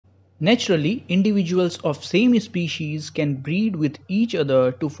Naturally, individuals of same species can breed with each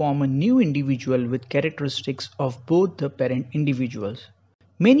other to form a new individual with characteristics of both the parent individuals.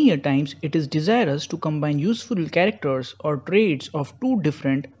 Many a times it is desirous to combine useful characters or traits of two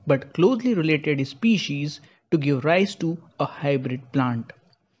different but closely related species to give rise to a hybrid plant.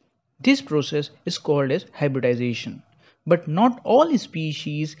 This process is called as hybridization. But not all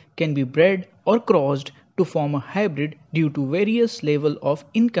species can be bred or crossed to form a hybrid due to various levels of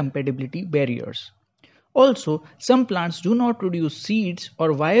incompatibility barriers. Also, some plants do not produce seeds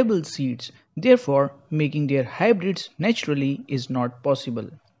or viable seeds, therefore making their hybrids naturally is not possible.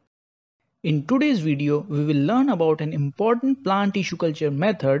 In today's video, we will learn about an important plant tissue culture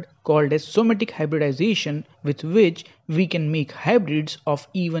method called as somatic hybridization, with which we can make hybrids of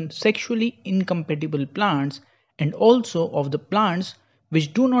even sexually incompatible plants and also of the plants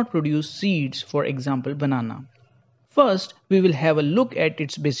which do not produce seeds, for example banana. First, we will have a look at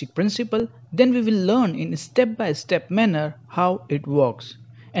its basic principle, then we will learn in a step-by-step manner how it works.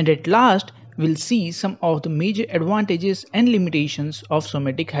 And at last, we'll see some of the major advantages and limitations of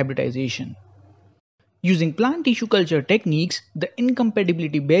somatic hybridization. Using plant tissue culture techniques, the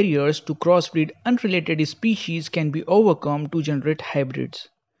incompatibility barriers to crossbreed unrelated species can be overcome to generate hybrids.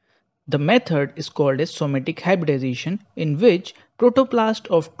 The method is called as somatic hybridization, in which protoplast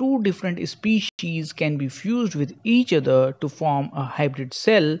of two different species can be fused with each other to form a hybrid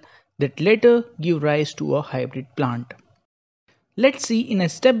cell that later give rise to a hybrid plant. Let's see in a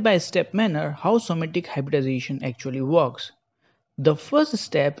step-by-step manner how somatic hybridization actually works. The first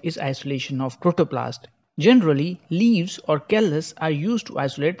step is isolation of protoplast. Generally, leaves or callus are used to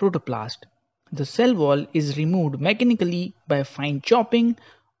isolate protoplast. The cell wall is removed mechanically by fine chopping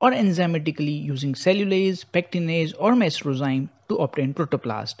or enzymatically using cellulase, pectinase or mastozyme to obtain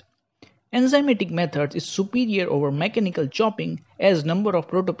protoplast. Enzymatic methods is superior over mechanical chopping as number of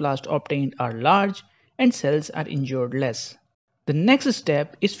protoplasts obtained are large and cells are injured less. The next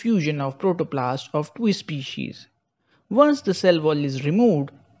step is fusion of protoplast of two species. Once the cell wall is removed,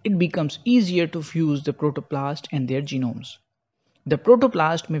 it becomes easier to fuse the protoplast and their genomes. The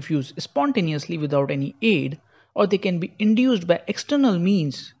protoplast may fuse spontaneously without any aid, or they can be induced by external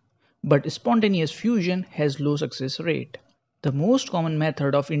means, but spontaneous fusion has low success rate. The most common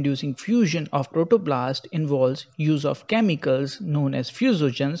method of inducing fusion of protoplast involves use of chemicals known as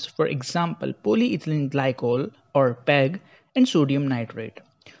fusogens, for example polyethylene glycol or PEG and sodium nitrate.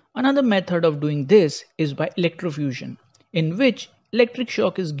 Another method of doing this is by electrofusion, in which electric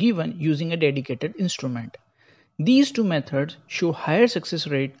shock is given using a dedicated instrument. These two methods show higher success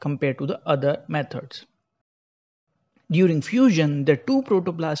rate compared to the other methods. During fusion, the two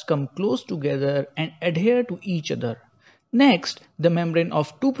protoplasts come close together and adhere to each other. Next, the membrane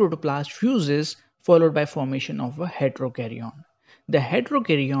of two protoplasts fuses, followed by formation of a heterokaryon. The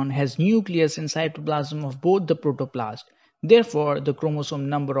heterokaryon has nucleus and cytoplasm of both the protoplasts. Therefore, the chromosome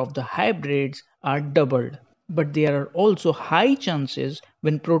number of the hybrids are doubled. But there are also high chances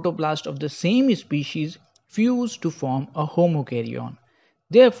when protoplasts of the same species fuse to form a homokaryon.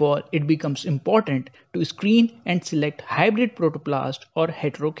 Therefore, it becomes important to screen and select hybrid protoplast or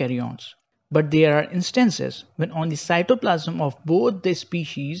heterokaryons. But there are instances when only cytoplasm of both the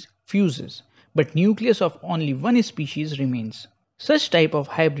species fuses, but nucleus of only one species remains. Such type of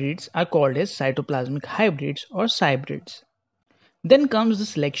hybrids are called as cytoplasmic hybrids or cybrids. Then comes the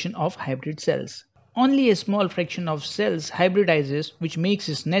selection of hybrid cells. Only a small fraction of cells hybridizes, which makes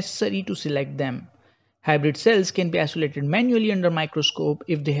it necessary to select them. Hybrid cells can be isolated manually under microscope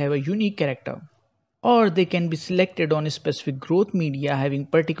if they have a unique character, or they can be selected on a specific growth media having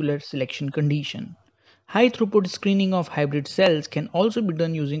particular selection condition. High throughput screening of hybrid cells can also be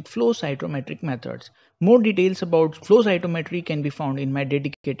done using flow cytometric methods. More details about flow cytometry can be found in my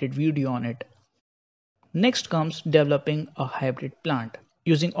dedicated video on it. Next comes developing a hybrid plant.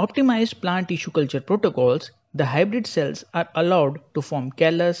 Using optimized plant tissue culture protocols, the hybrid cells are allowed to form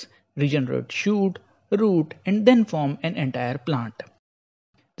callus, regenerate shoot, root, and then form an entire plant.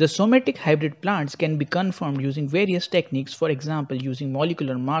 The somatic hybrid plants can be confirmed using various techniques, for example using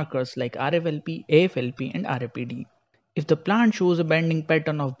molecular markers like RFLP, AFLP, and RAPD. If the plant shows a bending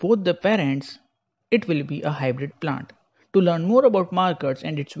pattern of both the parents, it will be a hybrid plant. To learn more about markers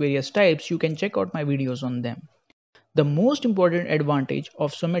and its various types, you can check out my videos on them. The most important advantage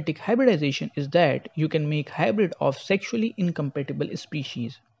of somatic hybridization is that you can make hybrid of sexually incompatible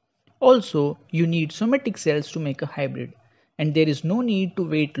species. Also, you need somatic cells to make a hybrid, and there is no need to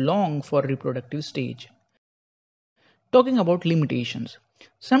wait long for reproductive stage. Talking about limitations.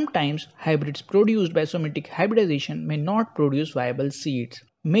 Sometimes hybrids produced by somatic hybridization may not produce viable seeds,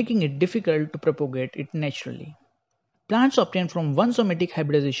 making it difficult to propagate it naturally. Plants obtained from one somatic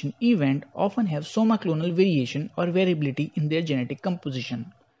hybridization event often have somaclonal variation or variability in their genetic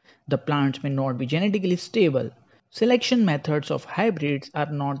composition. The plants may not be genetically stable. Selection methods of hybrids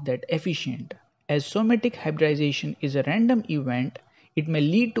are not that efficient. As somatic hybridization is a random event, it may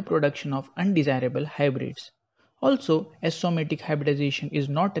lead to production of undesirable hybrids. Also, as somatic hybridization is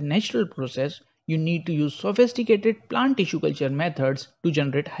not a natural process, you need to use sophisticated plant tissue culture methods to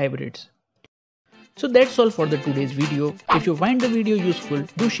generate hybrids. So that's all for the today's video. If you find the video useful,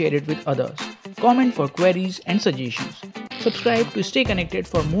 do share it with others. Comment for queries and suggestions. Subscribe to stay connected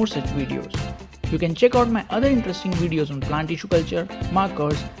for more such videos. You can check out my other interesting videos on plant tissue culture,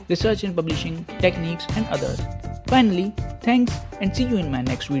 markers, research and publishing, techniques and others. Finally, thanks and see you in my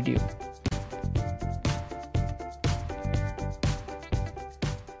next video.